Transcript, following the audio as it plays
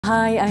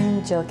Hi,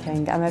 I'm Jill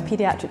King. I'm a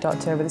paediatric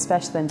doctor with a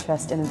special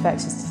interest in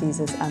infectious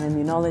diseases and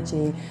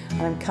immunology,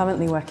 and I'm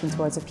currently working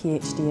towards a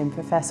PhD in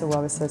Professor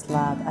Wallace's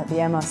lab at the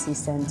MRC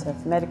Centre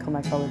for Medical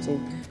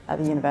Mycology at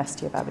the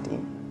University of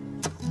Aberdeen.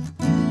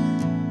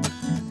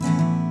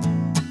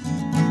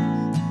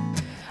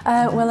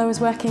 Well, I was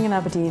working in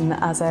Aberdeen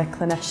as a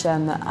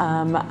clinician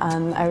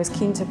and I was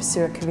keen to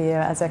pursue a career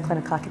as a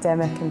clinical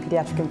academic in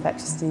paediatric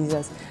infectious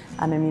diseases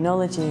and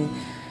immunology.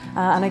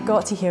 And I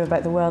got to hear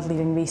about the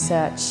world-leading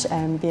research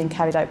being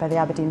carried out by the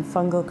Aberdeen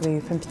Fungal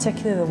Group, in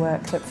particular the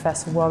work that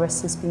Professor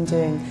Wallace has been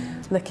doing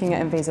looking at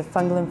invasive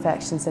fungal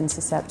infections in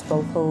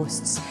susceptible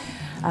hosts.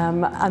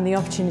 And the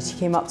opportunity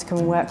came up to come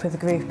and work with the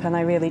group, and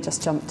I really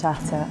just jumped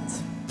at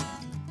it.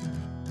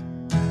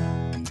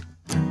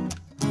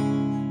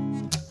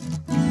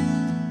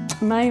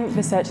 My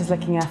research is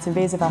looking at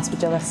invasive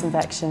Aspergillus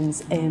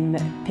infections in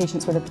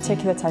patients with a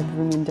particular type of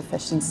immune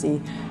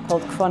deficiency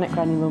called chronic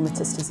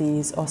granulomatous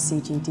disease, or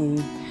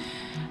CGD.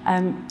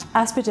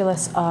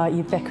 Aspergillus are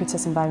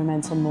ubiquitous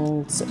environmental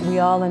molds. We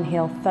all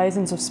inhale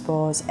thousands of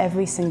spores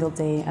every single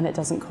day and it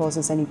doesn't cause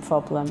us any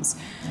problems.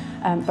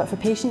 But for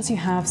patients who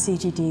have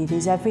CGD,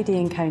 these everyday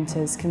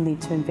encounters can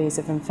lead to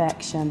invasive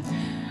infection.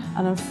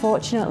 And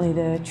unfortunately,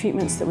 the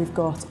treatments that we've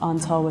got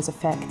aren't always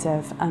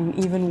effective, and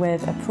even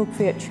with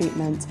appropriate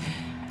treatment,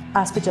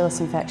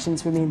 Aspergillus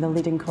infections remain the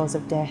leading cause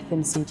of death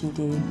in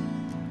CGD.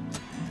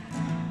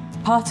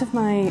 Part of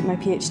my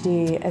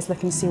PhD is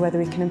looking to see whether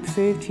we can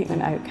improve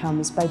treatment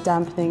outcomes by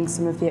dampening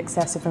some of the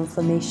excessive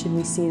inflammation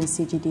we see in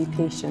CGD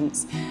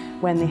patients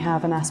when they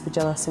have an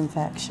Aspergillus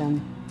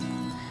infection.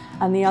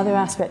 And the other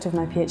aspect of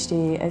my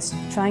PhD is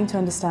trying to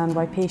understand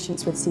why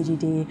patients with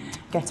CGD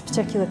get a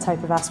particular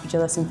type of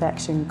Aspergillus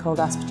infection called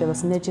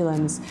Aspergillus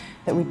nidulans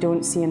that we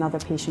don't see in other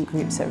patient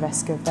groups at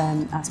risk of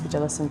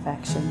Aspergillus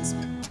infections.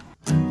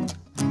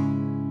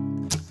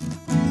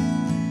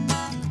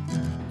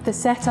 The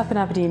setup in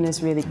Aberdeen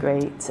is really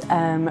great.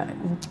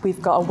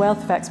 We've got a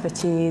wealth of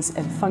expertise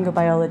in fungal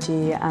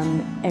biology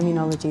and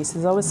immunology, so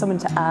there's always someone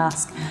to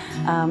ask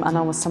and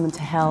always someone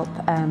to help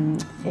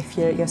if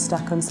you're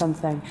stuck on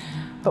something.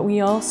 But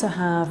we also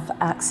have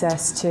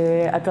access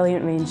to a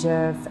brilliant range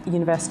of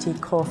university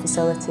core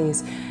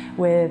facilities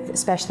with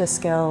specialist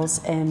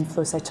skills in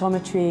flow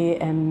cytometry,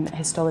 in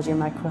histology and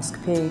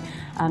microscopy,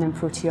 and in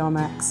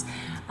proteomics.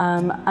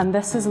 And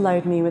this has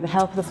allowed me, with the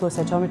help of the flow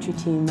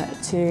cytometry team,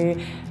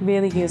 to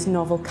really use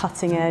novel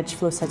cutting-edge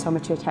flow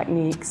cytometry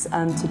techniques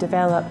and to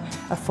develop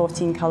a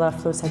 14-colour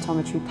flow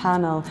cytometry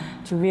panel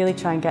to really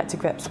try and get to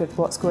grips with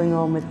what's going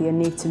on with the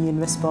innate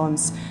immune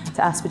response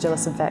to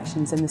Aspergillus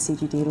infections in the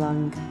CGD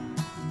lung.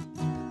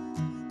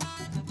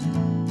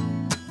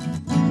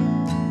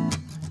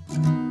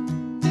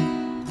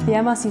 The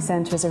MRC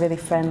Centre is a really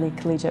friendly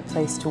collegiate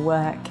place to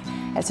work.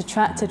 It's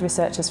attracted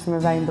researchers from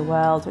around the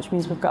world, which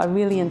means we've got a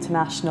really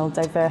international,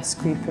 diverse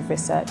group of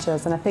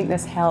researchers, and I think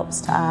this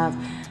helps to add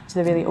to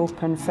the really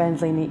open,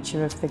 friendly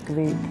nature of the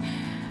group.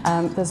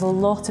 There's a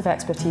lot of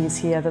expertise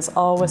here. There's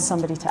always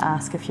somebody to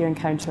ask if you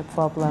encounter a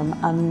problem,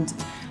 and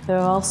there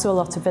are also a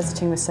lot of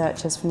visiting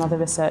researchers from other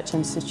research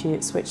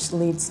institutes, which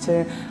leads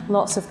to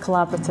lots of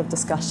collaborative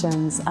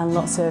discussions and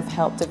lots of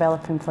help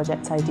developing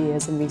project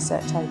ideas and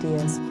research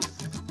ideas.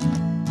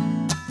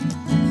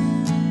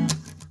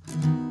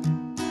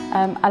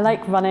 I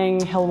like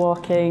running, hill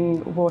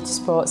walking, water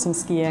sports and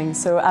skiing,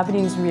 so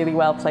Aberdeen's really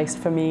well placed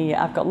for me.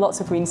 I've got lots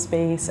of green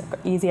space, I've got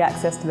easy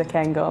access to the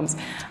Cairngorms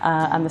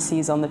and the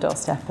sea's on the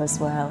doorstep as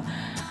well.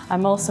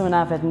 I'm also an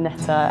avid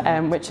knitter,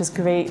 which is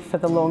great for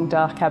the long,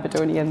 dark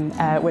Aberdonian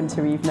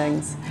winter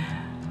evenings.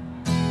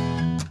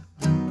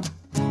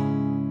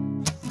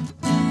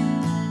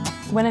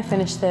 When I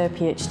finish the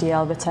PhD,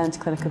 I'll return to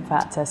clinical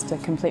practice to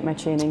complete my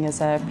training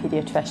as a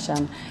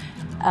paediatrician.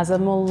 As a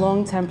more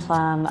long-term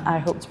plan, I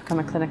hope to become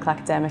a clinical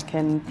academic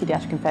in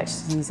paediatric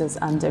infectious diseases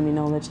and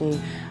immunology.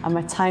 And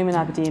my time in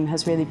Aberdeen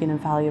has really been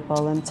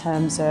invaluable in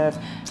terms of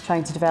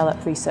trying to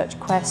develop research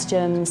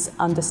questions,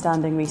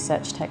 understanding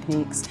research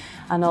techniques,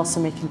 and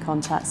also making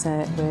contacts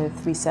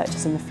with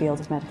researchers in the field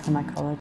of medical mycology.